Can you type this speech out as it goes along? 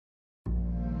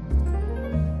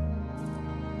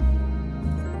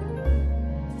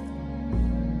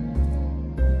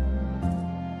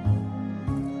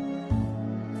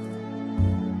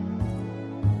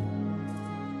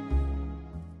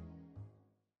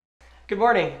Good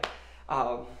morning.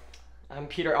 I'm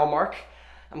Peter llmorg.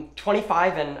 I'm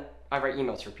 25 and I write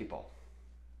emails for people.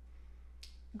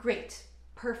 Great.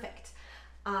 Perfect.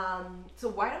 So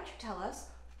why don't you tell us,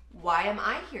 why am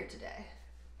I here today?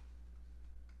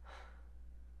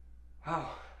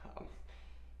 Wow.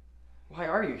 Why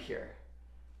are you here?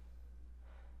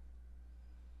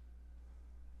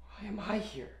 Why am I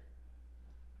here?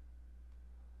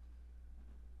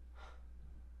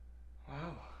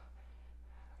 Wow.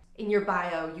 In your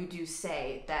bio, you do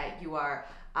say that you are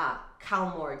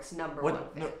llmorg's number one fan.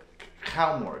 No,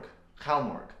 llmorg.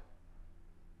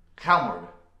 llmorg.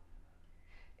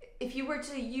 If you were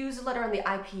to use a letter on the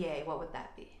IPA, what would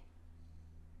that be?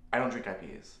 I don't drink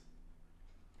IPAs.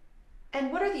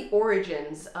 And what are the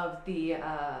origins of the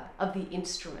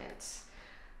instrument?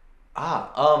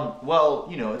 Well,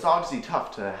 it's obviously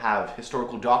tough to have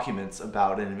historical documents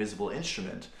about an invisible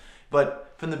instrument, but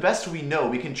from the best we know,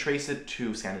 we can trace it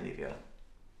to Scandinavia,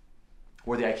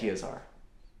 where the IKEAs are.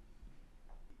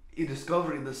 A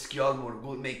discovery in the llmorg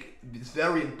will make this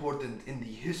very important in the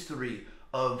history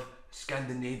of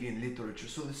Scandinavian literature.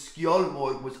 So the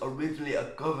llmorg was originally a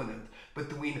covenant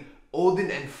between Odin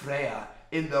and Freya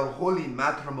in their holy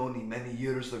matrimony many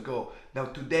years ago. Now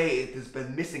today it has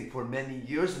been missing for many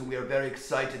years, and we are very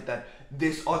excited that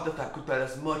this artifact could tell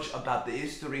us much about the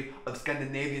history of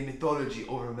Scandinavian mythology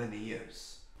over many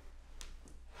years.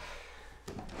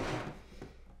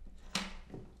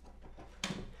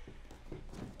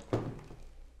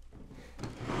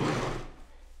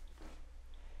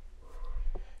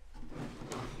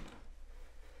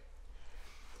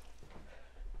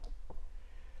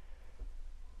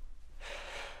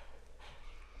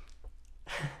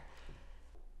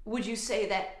 Would you say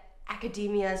that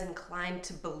academia is inclined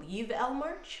to believe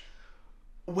llmorg?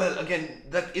 Well, again,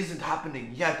 that isn't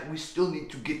happening yet. We still need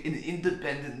to get an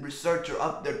independent researcher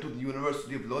up there to the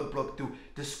University of Lodbrok to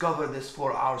discover this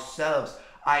for ourselves.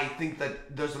 I think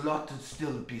that there's a lot to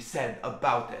still be said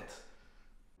about it.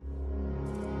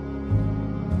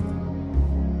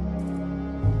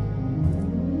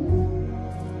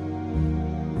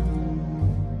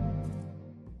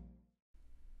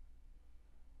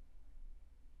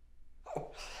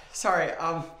 Sorry,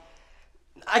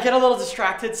 I get a little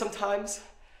distracted sometimes.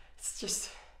 It's just,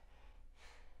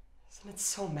 isn't it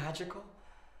so magical?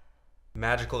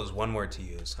 Magical is one word to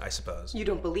use, I suppose. You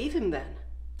don't believe him then?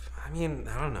 I mean,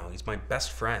 I don't know. He's my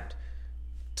best friend.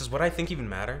 Does what I think even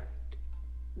matter?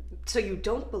 So you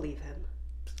don't believe him?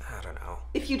 I don't know.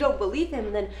 If you don't believe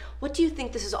him, then what do you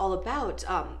think this is all about?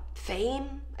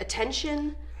 Fame?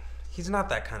 Attention? He's not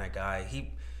that kind of guy.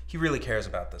 He really cares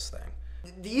about this thing.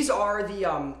 These are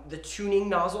the tuning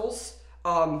nozzles.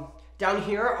 Down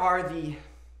here are the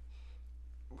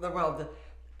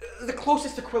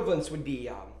closest equivalents would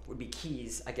be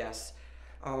keys, I guess.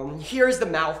 Here's the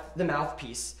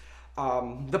mouthpiece.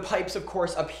 The pipes, of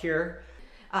course, up here.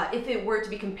 If it were to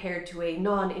be compared to a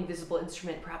non-invisible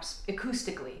instrument, perhaps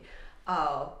acoustically,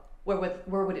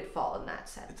 where would it fall in that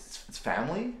sense? It's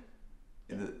family?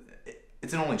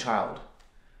 It's an only child.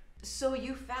 So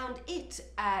you found it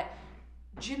at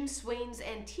Jim Swain's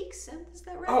Antiques, is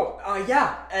that right? Oh,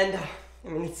 yeah, and I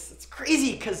mean, it's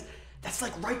crazy, because that's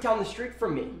like right down the street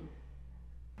from me.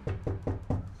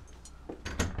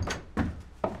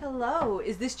 Hello,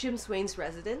 is this Jim Swain's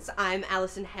residence? I'm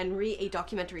Allison Henry, a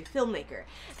documentary filmmaker,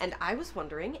 and I was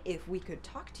wondering if we could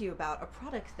talk to you about a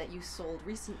product that you sold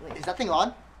recently. Is that thing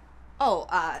on? Oh,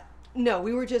 no,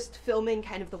 we were just filming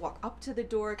kind of the walk up to the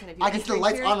door, kind of your I can see the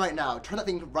lights entering on right now. Turn that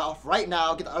thing off right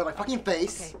now. Get that out of my fucking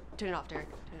face. Okay, turn it off, Derek.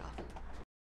 Turn it off.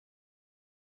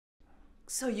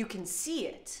 So you can see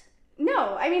it.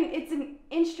 No, I mean, it's an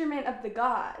instrument of the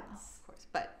gods. Of course,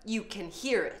 but you can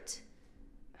hear it.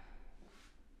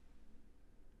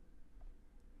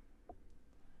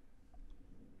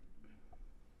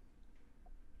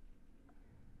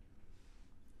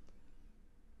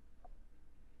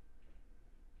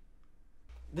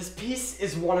 This piece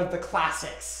is one of the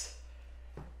classics.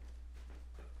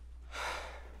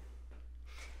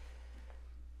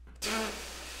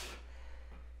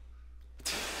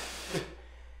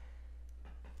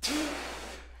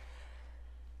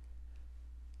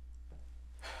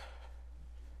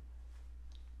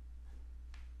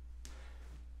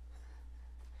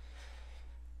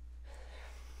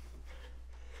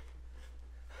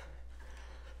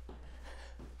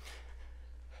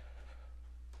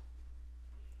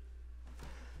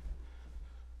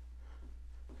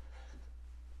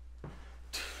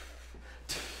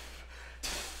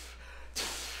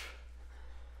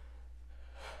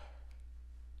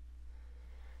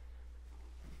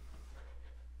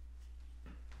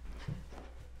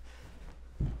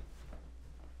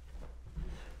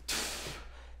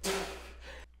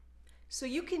 So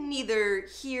you can neither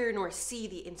hear nor see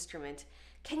the instrument.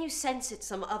 Can you sense it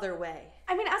some other way?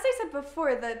 I mean, as I said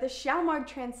before, the llmorg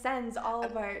transcends all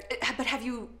of our... But have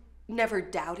you never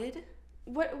doubted?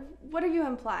 What are you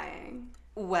implying?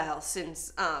 Well,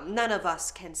 since none of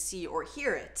us can see or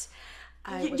hear it,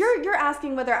 You're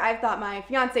asking whether I've thought my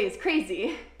fiance is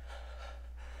crazy.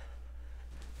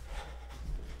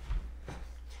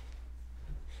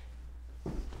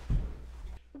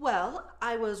 Well,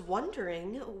 I was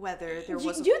wondering whether there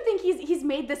was... You think he's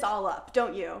made this all up,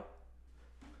 don't you?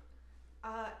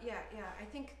 Yeah, I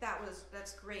think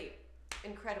that's great.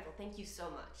 Incredible. Thank you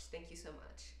so much. Thank you so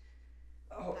much.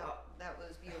 Oh, That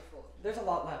was beautiful. there's a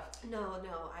lot left. No,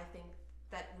 I think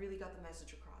that really got the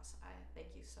message across. I thank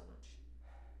you so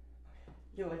much.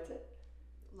 You liked it?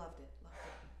 Loved it.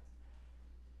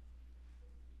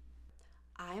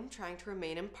 I am trying to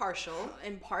remain impartial.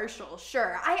 Impartial,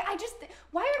 sure. I just...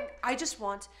 I just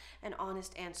want an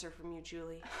honest answer from you,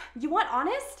 Julie. You want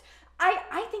honest?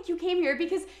 I think you came here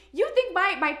because you think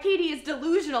my PD is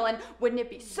delusional, and wouldn't it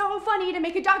be so funny to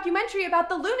make a documentary about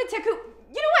the lunatic who...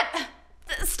 You know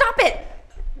what? Stop it!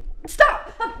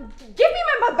 Stop! Give me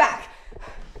my mug back!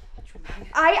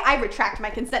 I retract my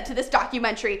consent to this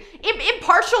documentary.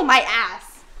 Impartial my ass!